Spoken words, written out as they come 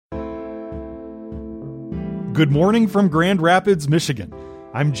Good morning from Grand Rapids, Michigan.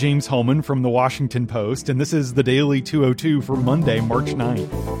 I'm James Hohmann from The Washington Post, and this is the Daily 202 for Monday, March 9th.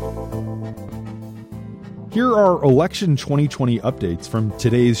 Here are election 2020 updates from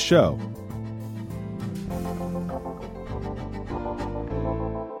today's show.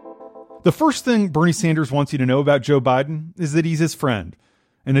 The first thing Bernie Sanders wants you to know about Joe Biden is that he's his friend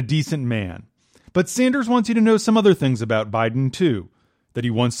and a decent man. But Sanders wants you to know some other things about Biden, too. That he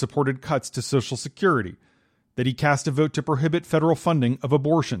once supported cuts to Social Security, that he cast a vote to prohibit federal funding of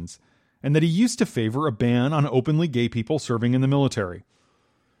abortions, and that he used to favor a ban on openly gay people serving in the military.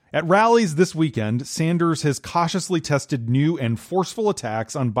 At rallies this weekend, Sanders has cautiously tested new and forceful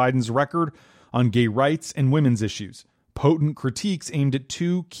attacks on Biden's record on gay rights and women's issues, potent critiques aimed at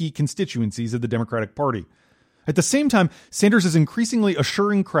two key constituencies of the Democratic Party. At the same time, Sanders is increasingly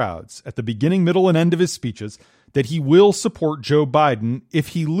assuring crowds at the beginning, middle, and end of his speeches that he will support Joe Biden if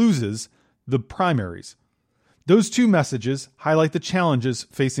he loses the primaries. Those two messages highlight the challenges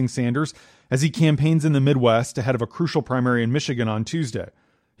facing Sanders as he campaigns in the Midwest ahead of a crucial primary in Michigan on Tuesday.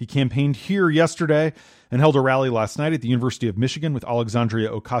 He campaigned here yesterday and held a rally last night at the University of Michigan with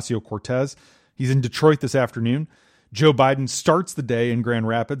Alexandria Ocasio-Cortez. He's in Detroit this afternoon. Joe Biden starts the day in Grand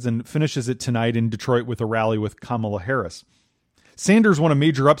Rapids and finishes it tonight in Detroit with a rally with Kamala Harris. Sanders won a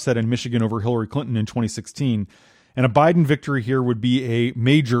major upset in Michigan over Hillary Clinton in 2016, and a Biden victory here would be a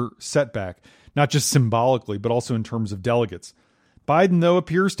major setback, not just symbolically, but also in terms of delegates. Biden, though,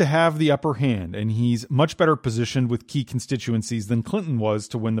 appears to have the upper hand, and he's much better positioned with key constituencies than Clinton was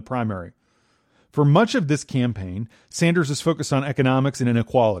to win the primary. For much of this campaign, Sanders is focused on economics and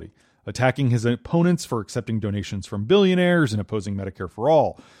inequality, attacking his opponents for accepting donations from billionaires and opposing Medicare for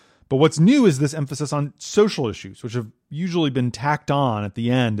all. But what's new is this emphasis on social issues, which have usually been tacked on at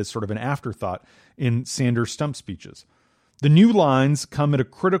the end as sort of an afterthought in Sanders' stump speeches. The new lines come at a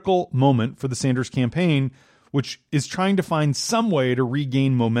critical moment for the Sanders campaign, which is trying to find some way to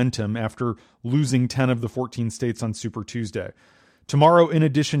regain momentum after losing 10 of the 14 states on Super Tuesday. Tomorrow, in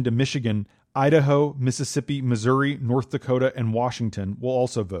addition to Michigan, Idaho, Mississippi, Missouri, North Dakota, and Washington will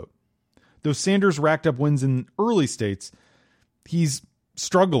also vote. Though Sanders racked up wins in early states, he's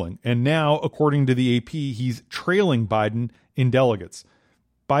struggling. And now, according to the AP, he's trailing Biden in delegates.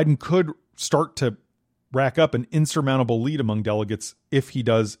 Biden could start to rack up an insurmountable lead among delegates if he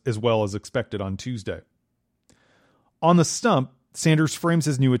does as well as expected on Tuesday. On the stump, Sanders frames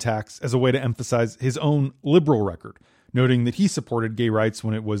his new attacks as a way to emphasize his own liberal record, noting that he supported gay rights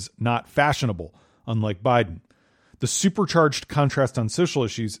when it was not fashionable, unlike Biden. The supercharged contrast on social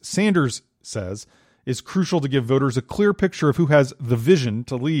issues, Sanders says, is crucial to give voters a clear picture of who has the vision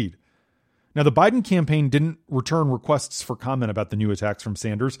to lead. Now, the Biden campaign didn't return requests for comment about the new attacks from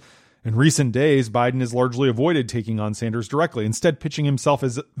Sanders. In recent days, Biden has largely avoided taking on Sanders directly, instead pitching himself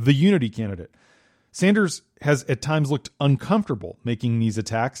as the unity candidate. Sanders has at times looked uncomfortable making these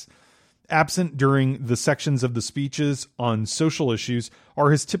attacks. Absent during the sections of the speeches on social issues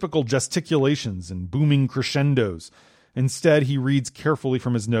are his typical gesticulations and booming crescendos. Instead, he reads carefully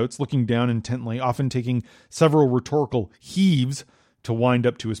from his notes, looking down intently, often taking several rhetorical heaves to wind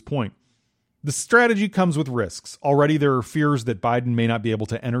up to his point. The strategy comes with risks. Already there are fears that Biden may not be able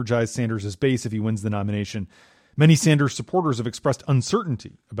to energize Sanders' base if he wins the nomination. Many Sanders supporters have expressed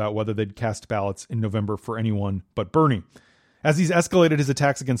uncertainty about whether they'd cast ballots in November for anyone but Bernie. As he's escalated his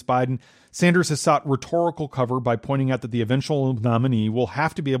attacks against Biden, Sanders has sought rhetorical cover by pointing out that the eventual nominee will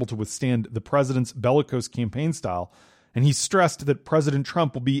have to be able to withstand the president's bellicose campaign style, and he's stressed that President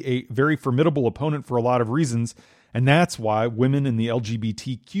Trump will be a very formidable opponent for a lot of reasons, and that's why women in the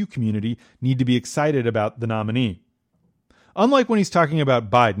LGBTQ community need to be excited about the nominee. Unlike when he's talking about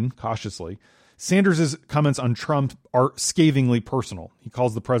Biden, cautiously, Sanders' comments on Trump are scathingly personal. He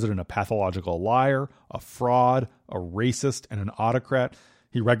calls the president a pathological liar, a fraud, a racist, and an autocrat.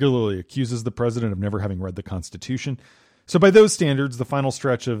 He regularly accuses the president of never having read the Constitution. So by those standards, the final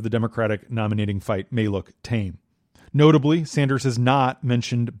stretch of the Democratic nominating fight may look tame. Notably, Sanders has not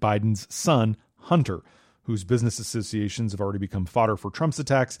mentioned Biden's son, Hunter, whose business associations have already become fodder for Trump's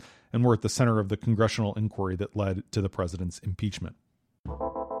attacks and were at the center of the congressional inquiry that led to the president's impeachment.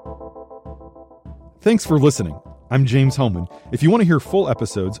 Thanks for listening. I'm James Hohmann. If you want to hear full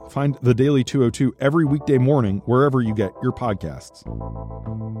episodes, find The Daily 202 every weekday morning wherever you get your podcasts.